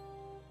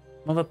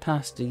Mother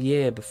passed a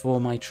year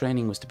before my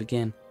training was to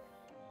begin.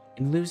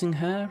 In losing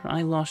her,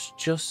 I lost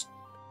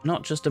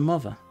not just a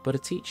mother, but a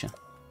teacher.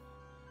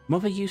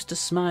 Mother used to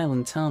smile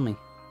and tell me,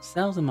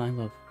 "Zelda, my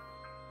love,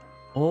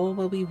 all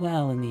will be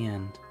well in the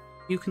end."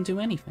 You can do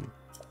anything.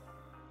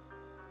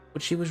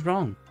 But she was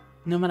wrong.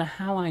 No matter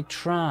how I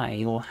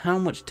try or how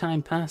much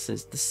time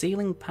passes, the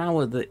sealing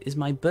power that is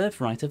my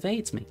birthright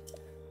evades me.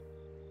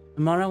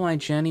 Tomorrow I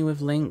journey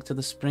with Link to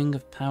the Spring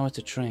of Power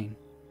to train,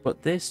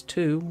 but this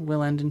too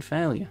will end in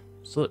failure,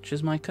 such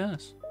is my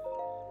curse.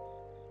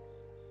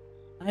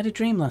 I had a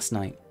dream last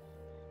night.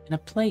 In a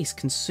place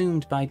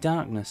consumed by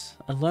darkness,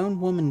 a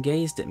lone woman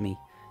gazed at me,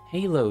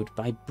 haloed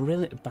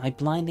by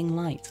blinding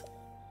light.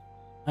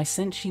 I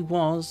sensed she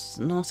was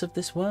not of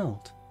this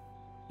world.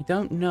 I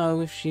don't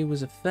know if she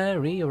was a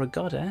fairy or a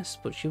goddess,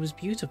 but she was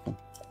beautiful.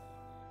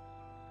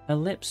 Her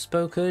lips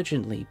spoke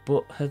urgently,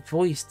 but her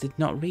voice did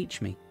not reach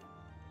me.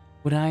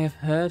 Would I have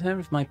heard her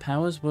if my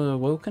powers were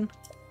awoken?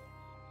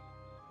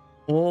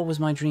 Or was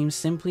my dream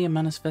simply a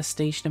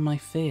manifestation of my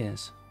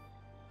fears?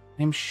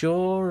 I am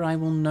sure I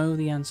will know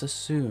the answer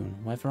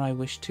soon, whether I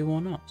wish to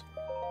or not.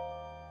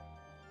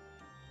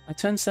 I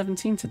turned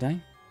 17 today.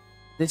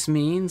 This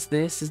means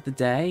this is the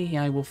day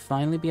I will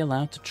finally be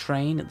allowed to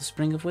train at the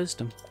Spring of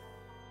Wisdom.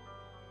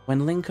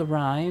 When Link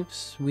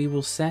arrives, we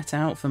will set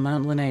out for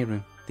Mount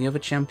Lanayru. The other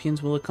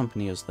champions will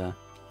accompany us there.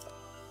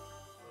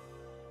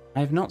 I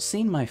have not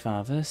seen my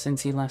father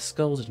since he last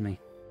scolded me.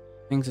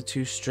 Things are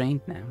too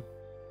strained now.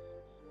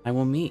 I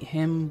will meet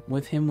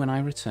with him when I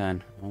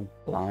return. Oh,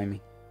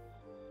 blimey.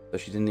 So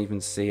she didn't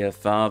even see her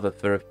father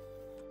for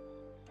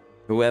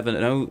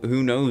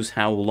who knows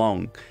how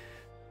long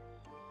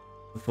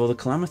before the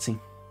calamity.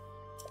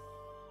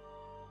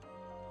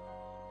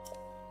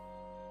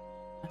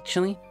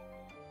 Actually,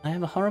 I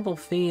have a horrible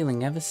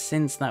feeling ever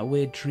since that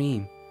weird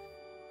dream.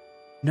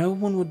 No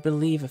one would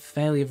believe a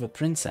failure of a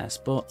princess,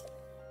 but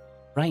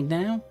right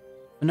now,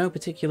 for no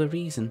particular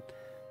reason,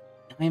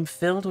 I am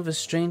filled with a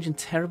strange and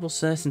terrible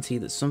certainty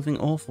that something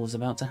awful is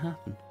about to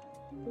happen.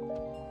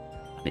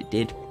 And it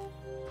did.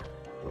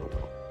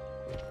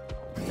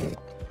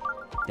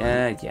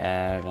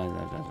 Yeah.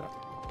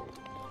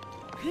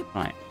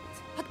 Right.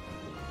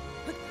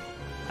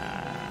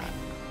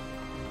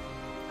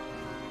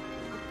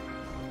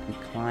 We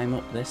climb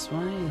up this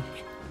way.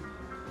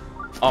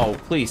 Oh,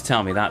 please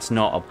tell me that's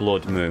not a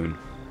blood moon.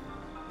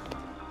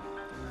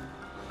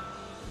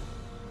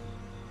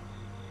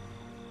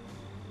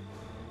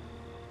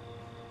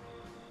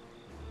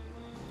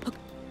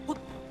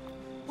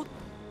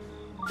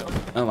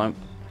 Hello.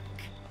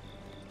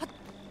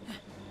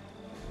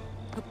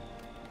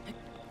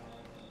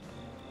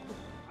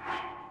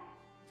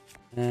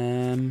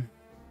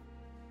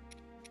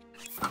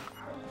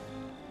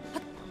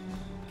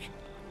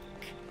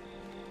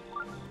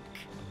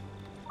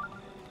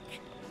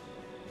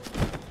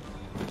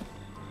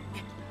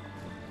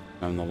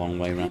 Going the long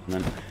way round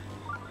then.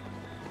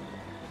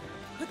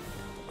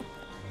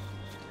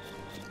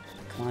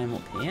 Climb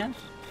up here?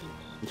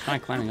 Try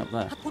climbing up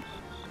there.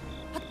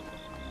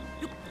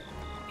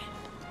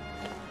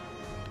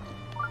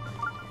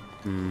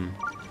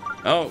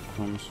 Oh,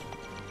 crumbs.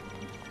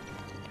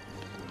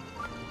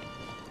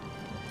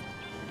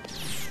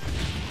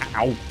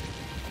 Ow!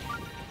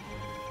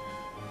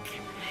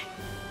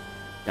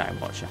 Guy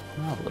watcher.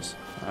 Marvellous.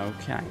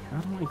 Okay,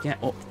 how do I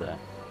get up there?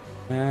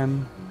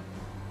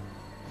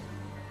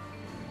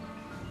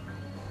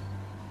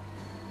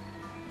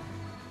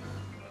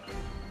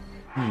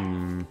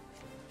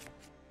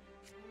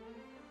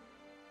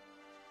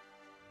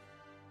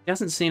 He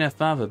hasn't seen her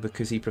father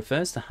because he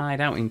prefers to hide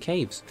out in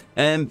caves.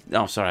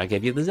 Oh, sorry, I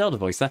gave you the Zelda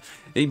voice there.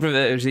 He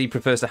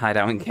prefers to hide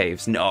out in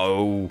caves.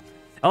 No.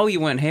 Oh, you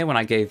weren't here when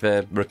I gave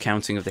a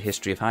recounting of the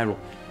history of Hyrule.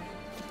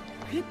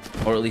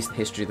 Or at least the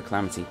history of the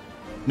Calamity.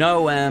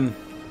 No,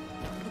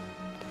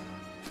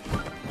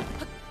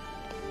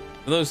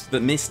 for those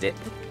that missed it,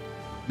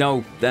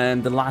 no,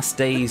 the last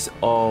days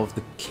of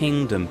the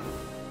kingdom.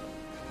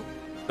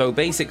 So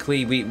basically,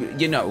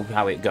 you know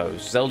how it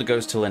goes. Zelda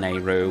goes to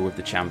Lanayru with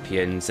the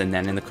champions, and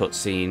then in the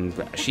cutscene,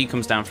 she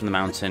comes down from the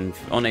mountain,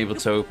 unable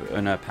to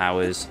open her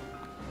powers,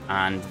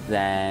 and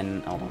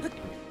then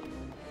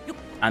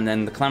and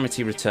then the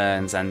Calamity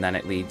returns, and then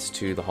it leads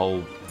to the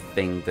whole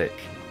thing that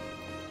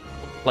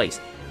took place.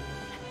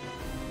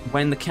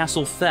 When the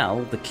castle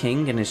fell, the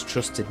king and his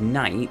trusted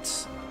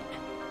knights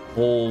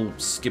all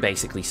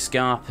basically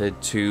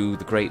scarpered to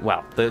the great.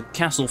 Well, the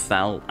castle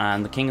fell,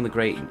 and the king and the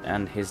great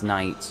and his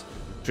knights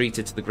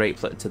retreated to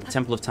the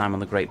Temple of Time on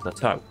the Great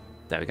Plateau.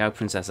 There we go,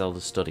 Princess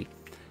Zelda's study.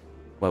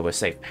 Well, we're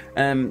safe.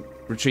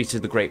 Retreated to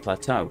the Great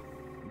Plateau.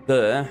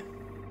 There,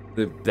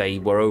 they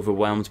were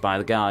overwhelmed by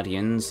the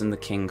Guardians, and the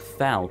king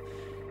fell.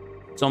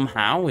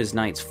 Somehow, his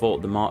knights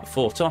fought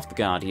off the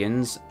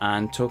Guardians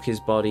and took his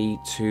body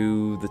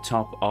to the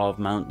top of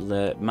Mount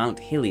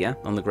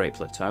Hylia on the Great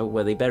Plateau,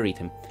 where they buried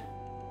him.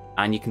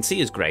 And you can see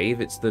his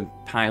grave. It's the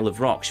pile of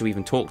rocks. You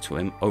even talk to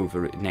him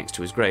over next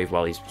to his grave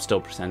while he's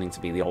still pretending to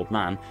be the old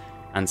man.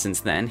 And since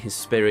then, his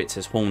spirit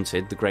has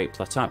haunted the Great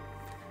Plateau.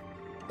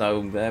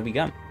 So there we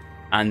go.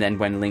 And then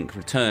when Link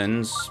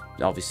returns,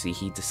 obviously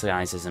he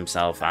disguises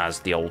himself as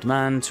the old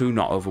man to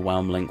not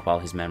overwhelm Link while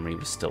his memory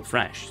was still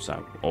fresh.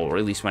 So, or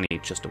at least when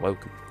he'd just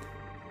awoken.